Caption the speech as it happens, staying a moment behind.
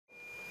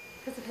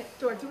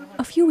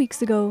A few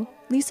weeks ago,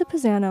 Lisa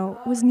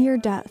Pisano was near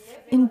death,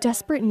 in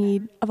desperate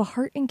need of a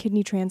heart and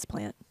kidney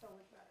transplant.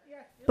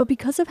 But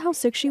because of how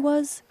sick she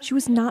was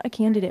not a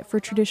candidate for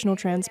traditional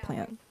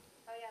transplant.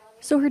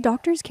 So her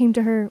doctors came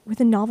to her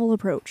with a novel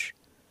approach: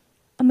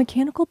 a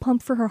mechanical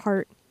pump for her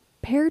heart,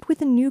 paired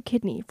with a new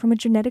kidney from a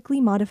genetically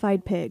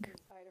modified pig.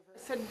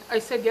 I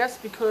said yes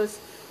because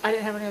I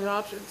didn't have any other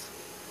options.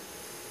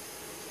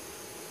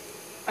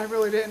 I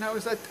really didn't. I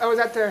was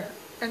at the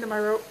end of my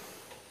rope.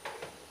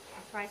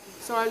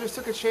 So I just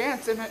took a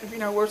chance, and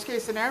worst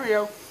case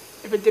scenario,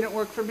 if it didn't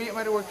work for me, it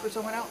might have worked for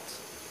someone else.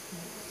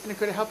 And it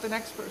could have helped the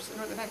next person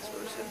or the next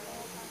person.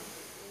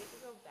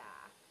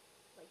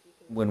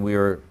 When we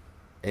were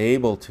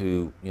able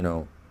to,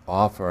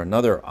 offer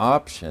another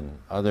option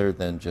other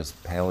than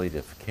just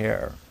palliative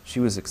care, she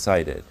was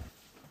excited.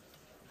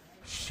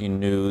 She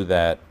knew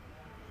that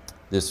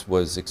this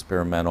was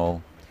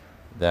experimental,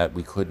 that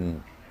we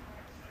couldn't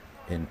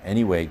in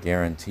any way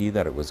guarantee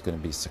that it was going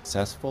to be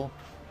successful,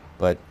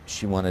 but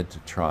she wanted to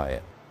try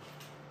it.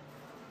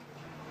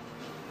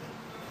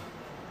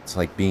 It's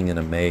like being in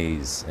a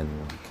maze and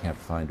you can't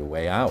find a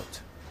way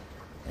out.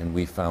 And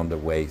we found a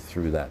way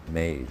through that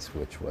maze,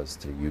 which was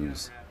to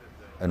use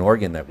an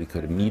organ that we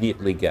could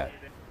immediately get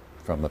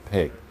from a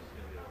pig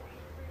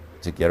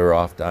to get her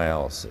off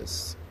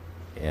dialysis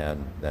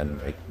and then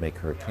make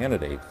her a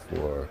candidate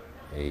for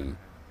a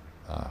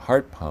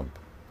heart pump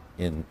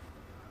in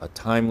a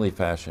timely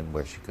fashion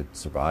where she could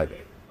survive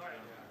it.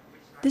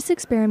 This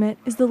experiment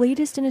is the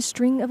latest in a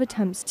string of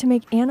attempts to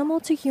make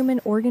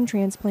animal-to-human organ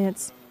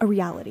transplants a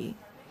reality.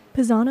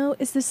 Pisano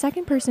is the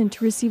second person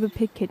to receive a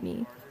pig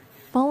kidney,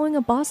 following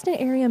a Boston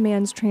area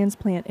man's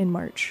transplant in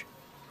March,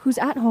 who's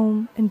at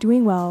home and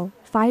doing well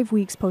 5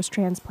 weeks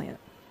post-transplant.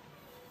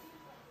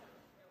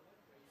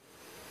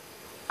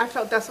 I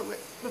felt desolate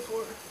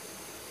before.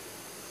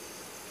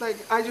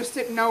 I just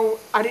didn't know.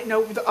 I didn't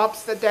know the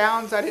ups, the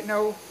downs. I didn't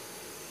know,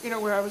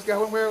 where I was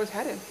going, where I was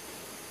headed.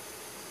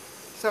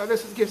 So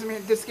this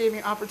gave me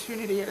an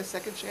opportunity at a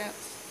second chance.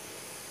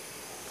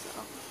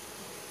 So,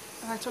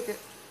 and I took it.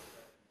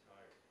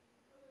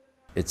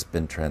 It's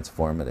been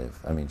transformative.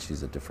 I mean,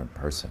 she's a different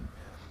person.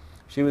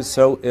 She was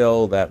so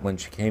ill that when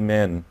she came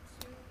in,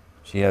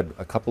 she had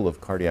a couple of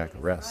cardiac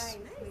arrests.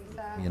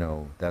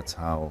 That's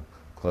how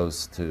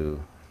close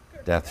to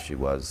death she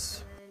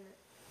was.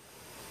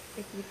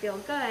 If you feel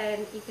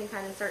good, you can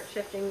kind of start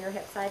shifting your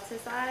hip side to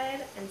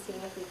side and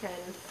seeing if you can,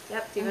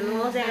 doing a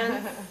little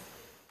dance.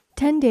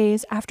 10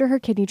 days after her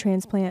kidney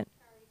transplant,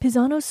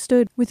 Pisano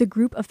stood with a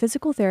group of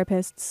physical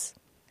therapists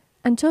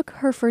and took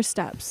her first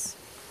steps.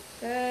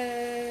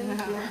 Good.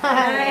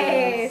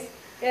 Nice.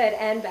 Good.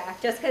 And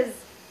back. Just because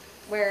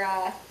where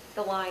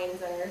the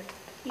lines are.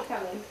 Keep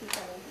coming. Keep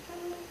coming.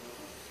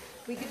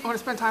 Keep coming. I want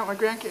to spend time with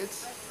my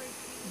grandkids.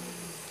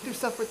 Do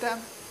stuff with them.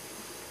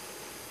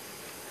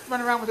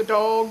 Run around with a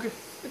dog.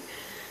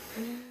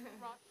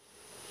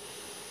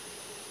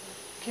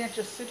 Can't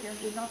just sit here and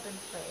do nothing.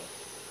 Right.